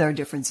with our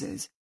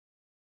differences?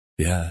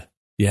 Yeah.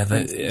 Yeah,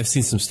 I've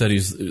seen some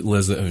studies,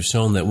 Liz, that have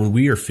shown that when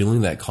we are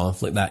feeling that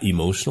conflict, that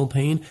emotional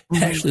pain,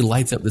 it actually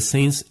lights up the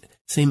same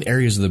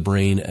areas of the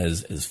brain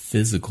as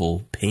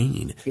physical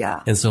pain.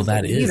 Yeah. And so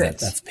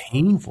that's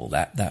painful.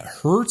 That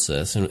hurts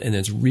us, and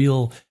it's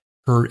real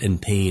hurt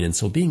and pain. And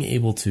so being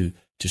able to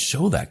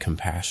show that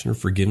compassion or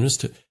forgiveness,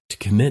 to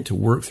commit to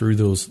work through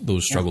those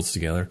struggles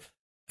together,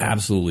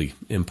 absolutely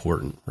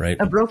important, right?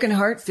 A broken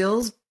heart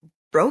feels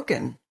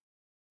broken,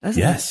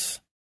 doesn't it? Yes,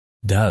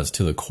 does,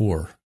 to the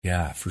core.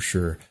 Yeah, for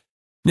sure.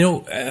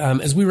 Now,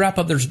 as we wrap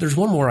up, there's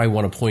one more I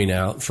want to point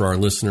out for our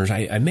listeners.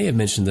 I may have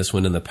mentioned this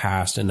one in the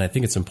past, and I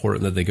think it's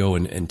important that they go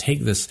and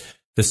take this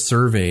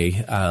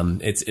survey.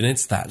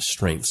 It's that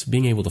strengths,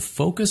 being able to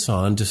focus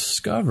on,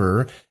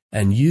 discover,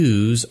 and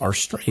use our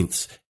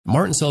strengths.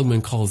 Martin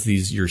Seligman calls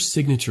these your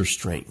signature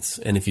strengths.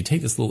 And if you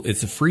take this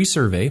it's a free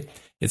survey.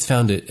 It's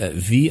found at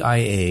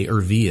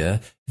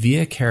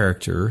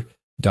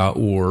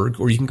viacharacter.org,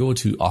 or you can go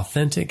to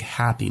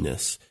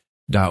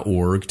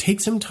AuthenticHappiness.org.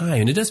 Take some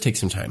time, and it does take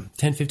some time,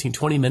 10, 15,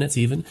 20 minutes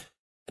even,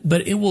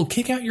 but it will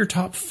kick out your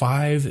top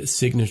 5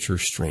 signature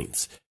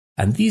strengths.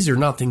 And these are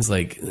not things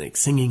like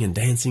singing and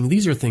dancing.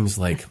 These are things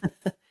like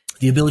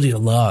the ability to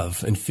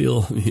love and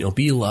feel,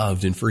 be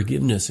loved, and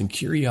forgiveness and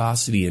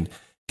curiosity and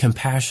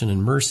compassion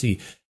and mercy,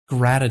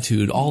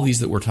 gratitude, all these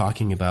that we're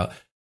talking about.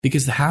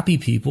 Because the happy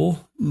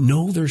people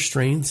know their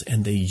strengths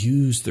and they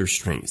use their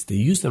strengths. They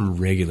use them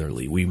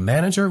regularly. We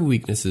manage our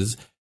weaknesses,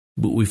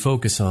 but we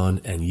focus on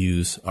and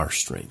use our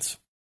strengths.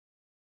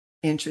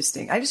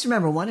 Interesting. I just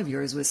remember one of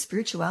yours was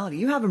spirituality.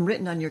 You have them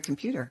written on your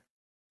computer,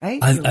 right?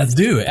 I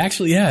do.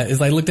 Actually, yeah.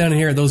 As I look down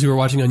here, those who are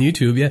watching on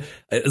YouTube, yeah.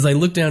 As I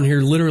look down here,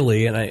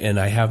 literally, and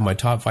I have my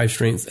top 5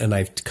 strengths, and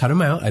I've cut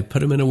them out. I put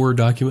them in a Word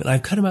document, and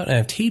I've cut them out, and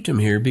I've taped them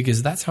here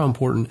because that's how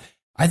important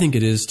I think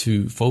it is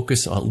to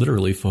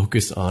literally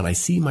focus on. I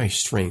see my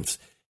strengths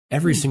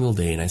every single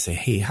day, and I say,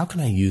 hey, how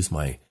can I use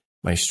my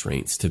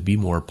strengths to be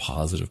more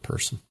positive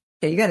person?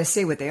 Yeah, you got to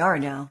say what they are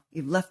now.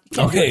 You've left.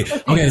 Okay.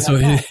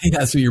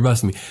 So you're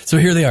busting me. So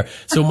here they are.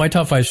 So my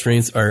top 5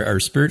 strengths are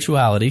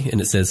spirituality,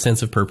 and it says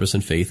sense of purpose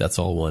and faith. That's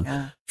all one.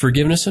 Yeah.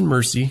 Forgiveness and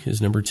mercy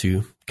is number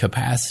 2.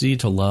 Capacity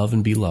to love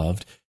and be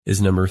loved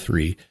is number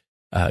 3.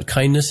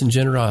 Kindness and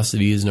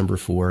generosity is number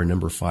 4, and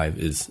number 5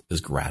 is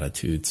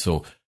gratitude.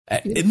 So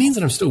it means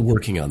that I'm still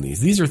working on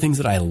these. These are things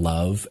that I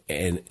love.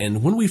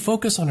 And when we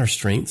focus on our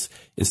strengths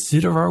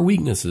instead of our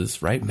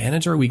weaknesses, right?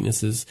 Manage our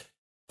weaknesses,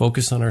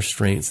 focus on our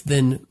strengths,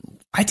 then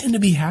I tend to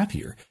be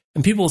happier.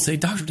 And people will say,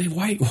 Dr. Dave,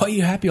 why are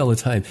you happy all the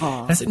time?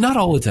 I say, not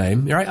all the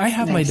time. Right? I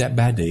have my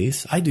bad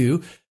days. I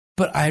do.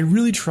 But I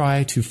really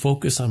try to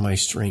focus on my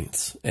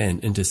strengths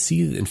and to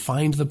see and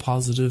find the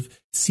positive,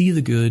 see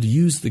the good,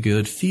 use the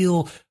good,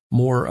 feel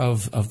more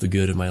of the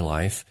good in my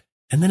life.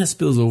 And then it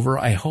spills over,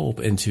 I hope,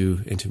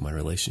 into my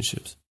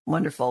relationships.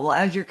 Wonderful. Well,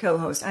 as your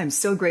co-host, I'm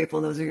so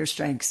grateful those are your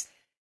strengths,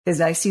 because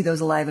I see those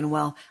alive and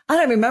well. I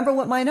don't remember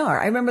what mine are.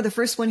 I remember the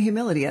first one,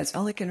 humility. That's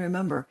all I can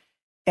remember.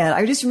 And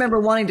I just remember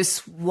wanting to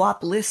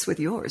swap lists with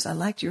yours. I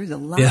liked yours a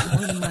lot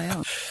more than my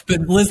own.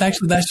 But Liz,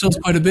 actually, that shows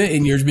quite a bit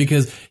in yours,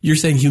 because you're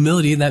saying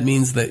humility, and that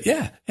means that,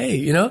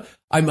 hey,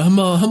 I'm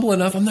humble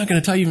enough. I'm not going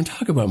to even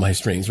talk about my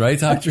strengths, right,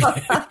 Dr.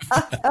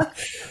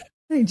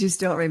 I just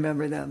don't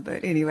remember them.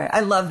 But anyway,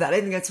 I love that. I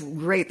think that's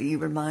great that you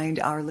remind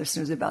our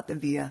listeners about the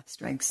VIA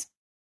strengths.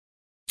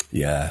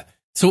 Yeah.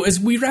 So as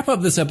we wrap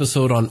up this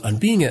episode on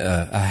being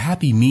a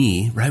happy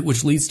me, right,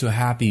 which leads to a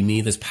happy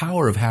me, this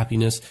power of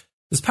happiness,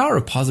 this power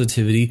of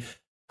positivity,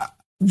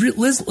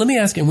 Liz, let me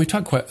ask you, and we've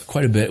talked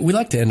quite a bit. We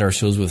like to end our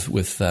shows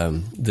with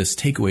this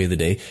takeaway of the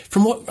day.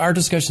 From our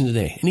discussion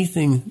today,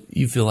 anything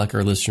you feel like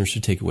our listeners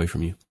should take away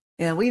from you?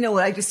 Yeah, well, you know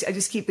what? I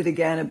just keep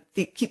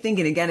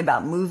thinking again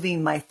about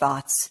moving my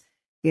thoughts.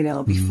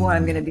 Before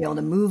I'm going to be able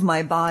to move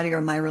my body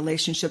or my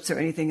relationships or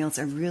anything else,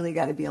 I really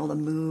got to be able to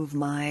move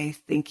my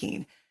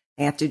thinking.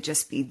 I have to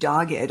just be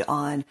dogged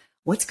on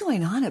what's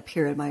going on up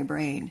here in my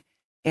brain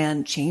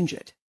and change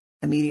it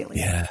immediately.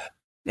 Yeah.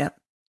 Yep.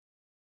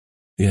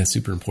 Yeah,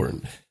 super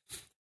important.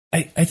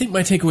 I think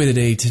my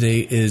takeaway today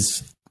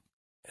is,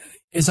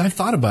 as I've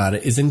thought about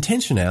it, is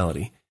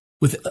intentionality.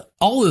 With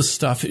all this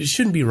stuff, it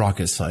shouldn't be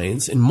rocket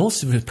science, and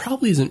most of it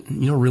probably isn't,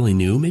 really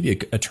new. Maybe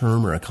a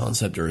term or a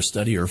concept or a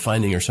study or a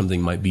finding or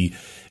something might be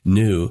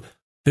new,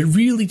 but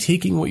really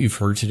taking what you've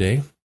heard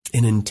today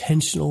and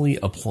intentionally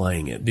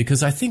applying it.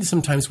 Because I think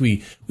sometimes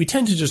we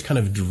tend to just kind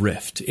of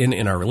drift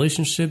in our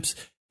relationships,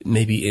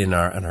 maybe in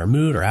our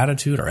mood, our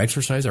attitude, our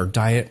exercise, our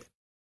diet.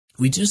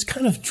 We just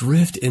kind of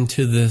drift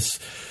into this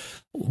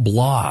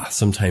blah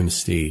sometimes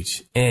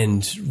stage,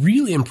 and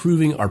really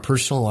improving our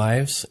personal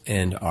lives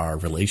and our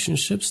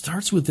relationships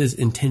starts with this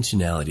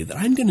intentionality that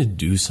I'm going to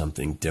do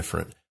something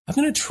different. I'm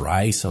going to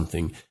try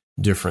something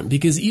different,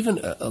 because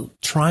even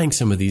trying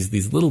some of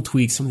these little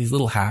tweaks, some of these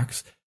little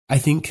hacks, I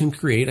think can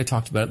create, I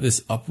talked about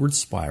this upward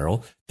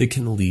spiral that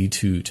can lead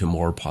to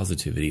more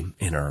positivity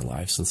in our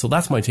lives. And so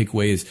that's my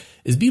takeaway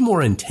is be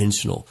more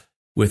intentional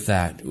with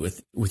that,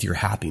 with your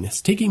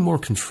happiness, taking more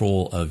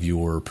control of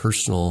your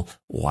personal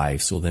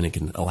life, so then it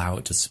can allow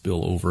it to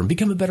spill over and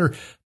become a better,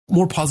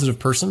 more positive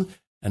person,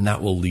 and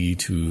that will lead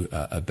to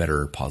a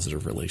better,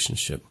 positive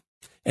relationship.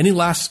 Any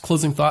last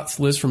closing thoughts,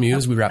 Liz, from you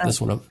as we wrap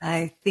this one up?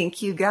 I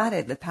think you got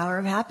it. The power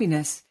of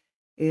happiness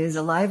is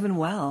alive and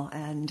well.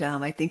 And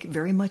I think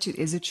very much it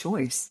is a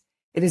choice.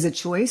 It is a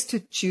choice to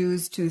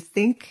choose to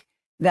think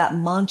that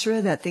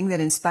mantra, that thing that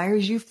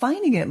inspires you.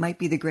 Finding it might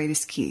be the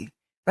greatest key,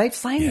 right?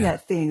 Finding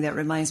that thing that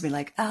reminds me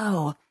like,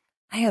 oh,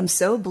 I am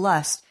so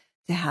blessed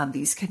to have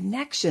these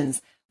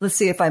connections. Let's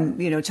say if I'm,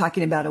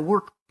 talking about a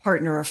work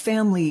partner or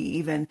family,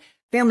 even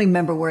family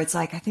member where it's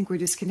like, I think we're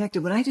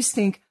disconnected. When I just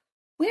think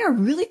we are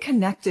really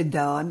connected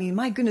though. I mean,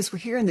 my goodness, we're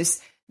here in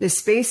this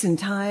space and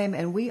time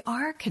and we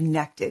are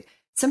connected.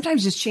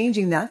 Sometimes just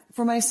changing that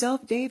for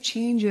myself, Dave,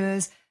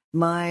 changes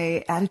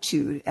my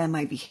attitude and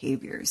my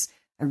behaviors.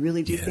 I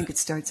really do think it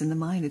starts in the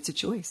mind. It's a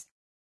choice.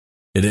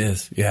 It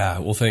is. Yeah.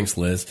 Well, thanks,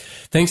 Liz.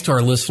 Thanks to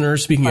our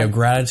listeners. Speaking of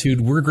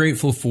gratitude, we're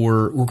grateful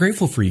for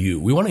you.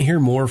 We want to hear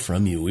more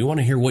from you. We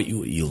want to hear what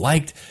you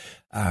liked.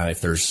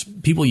 If there's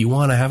people you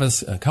want to have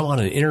us come on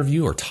an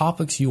interview or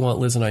topics you want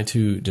Liz and I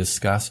to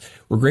discuss,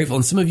 we're grateful.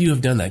 And some of you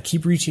have done that.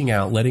 Keep reaching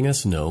out, letting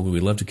us know.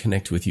 We'd love to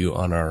connect with you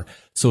on our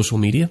social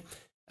media.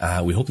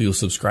 We hope you'll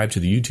subscribe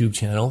to the YouTube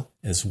channel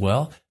as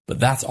well. But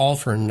that's all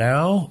for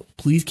now.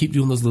 Please keep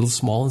doing those little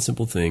small and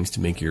simple things to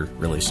make your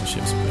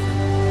relationships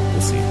better.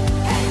 We'll see you.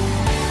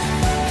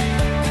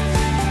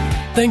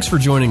 Thanks for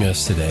joining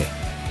us today.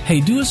 Hey,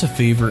 do us a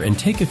favor and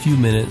take a few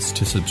minutes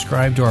to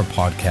subscribe to our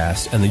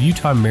podcast and the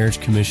Utah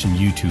Marriage Commission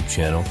YouTube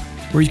channel,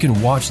 where you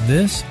can watch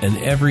this and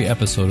every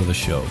episode of the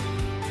show.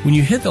 When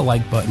you hit the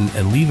like button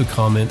and leave a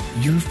comment,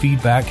 your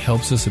feedback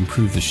helps us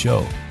improve the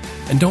show.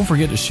 And don't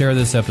forget to share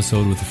this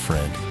episode with a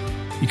friend.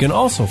 You can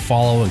also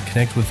follow and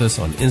connect with us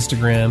on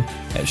Instagram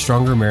at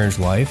Stronger Marriage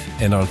Life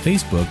and on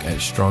Facebook at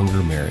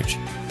Stronger Marriage.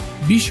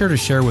 Be sure to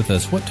share with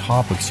us what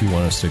topics you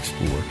want us to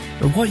explore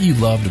or what you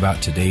loved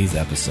about today's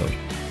episode.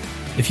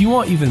 If you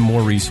want even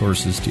more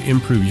resources to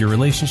improve your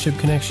relationship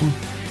connection,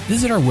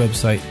 visit our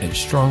website at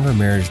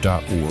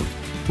strongermarriage.org,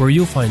 where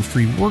you'll find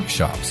free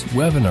workshops,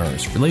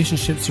 webinars,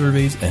 relationship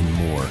surveys, and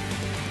more.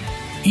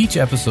 Each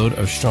episode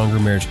of Stronger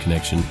Marriage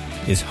Connection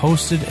is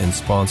hosted and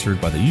sponsored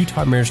by the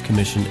Utah Marriage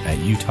Commission at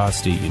Utah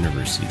State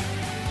University.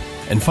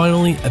 And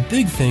finally, a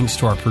big thanks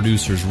to our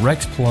producers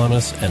Rex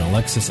Polanis and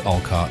Alexis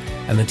Alcott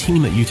and the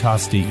team at Utah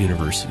State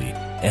University.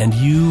 And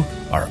you,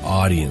 our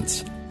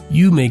audience.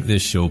 You make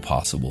this show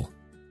possible.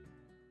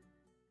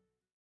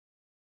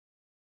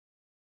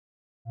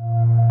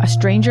 A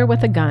stranger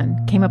with a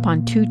gun came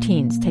upon two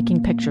teens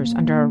taking pictures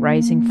under a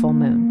rising full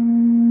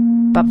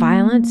moon. But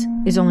violence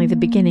is only the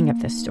beginning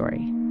of this story.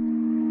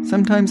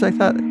 Sometimes I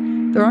thought,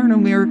 there are no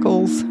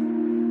miracles.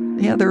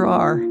 Yeah, there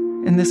are,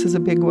 and this is a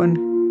big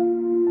one.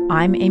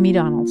 I'm Amy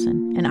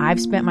Donaldson, and I've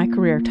spent my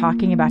career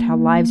talking about how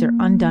lives are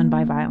undone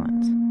by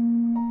violence.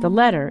 The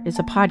Letter is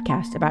a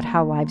podcast about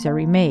how lives are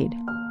remade.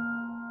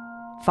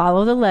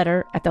 Follow The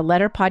Letter at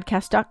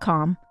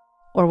theletterpodcast.com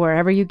or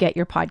wherever you get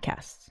your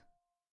podcasts.